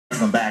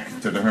Welcome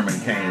back to the Herman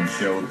Cain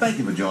Show. Thank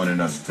you for joining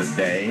us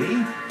today.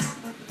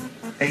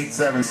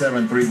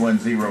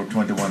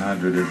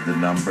 877-310-2100 is the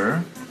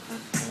number.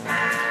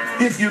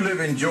 If you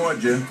live in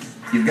Georgia,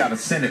 you've got a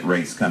Senate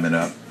race coming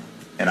up,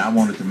 and I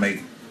wanted to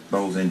make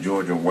those in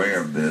Georgia aware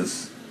of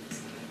this,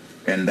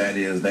 and that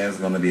is there's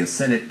going to be a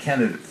Senate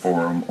candidate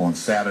forum on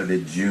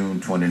Saturday, June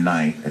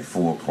 29th at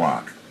 4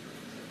 o'clock.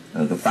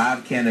 The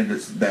 5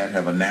 candidates that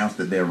have announced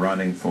that they're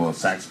running for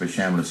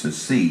Saxby-Chambliss'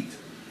 seat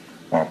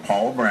are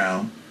Paul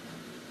Brown,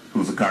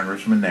 who's a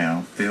congressman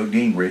now, Phil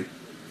Gingrich,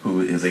 who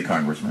is a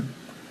congressman,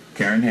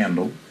 Karen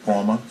Handel,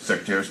 former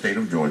Secretary of State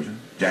of Georgia,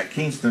 Jack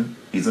Kingston,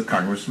 he's a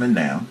congressman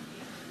now,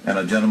 and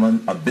a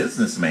gentleman, a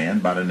businessman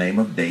by the name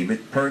of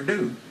David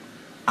Perdue.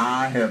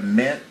 I have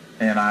met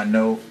and I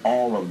know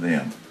all of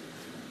them,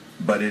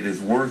 but it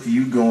is worth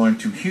you going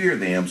to hear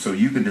them so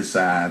you can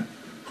decide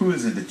who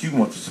is it that you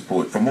want to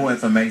support. For more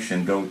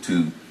information, go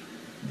to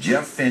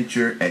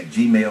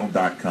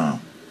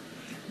jefffincher@gmail.com.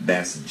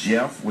 That's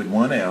Jeff with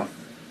one F,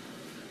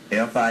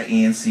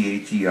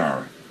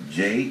 Fincher,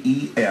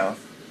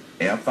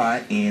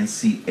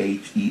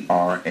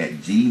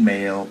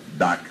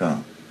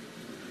 JEFFINCHER@gmail.com.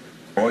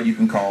 Or you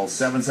can call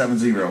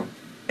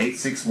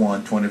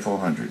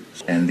 770-861-2400.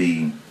 And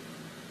the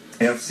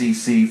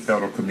FCC,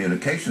 Federal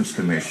Communications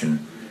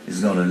Commission,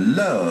 is going to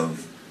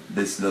love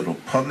this little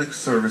public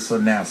service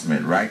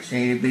announcement. Right,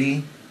 Shane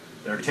B?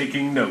 They're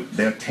taking notes.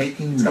 They're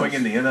taking it's notes.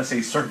 Going in the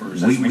NSA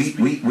servers as we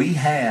speak. We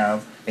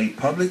have a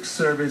public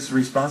service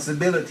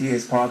responsibility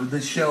as part of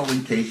this show,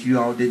 in case you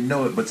all didn't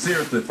know it. But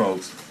seriously,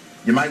 folks,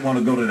 you might want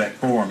to go to that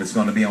forum. It's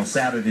going to be on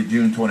Saturday,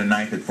 June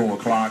 29th at 4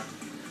 o'clock.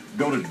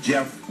 Go to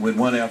Jeff with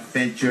one F,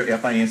 Fincher,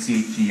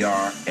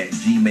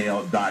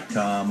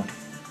 FINCHER@gmail.com.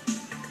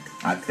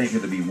 I think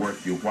it'll be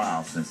worth your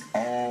while since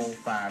all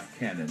 5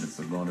 candidates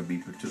are going to be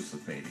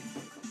participating.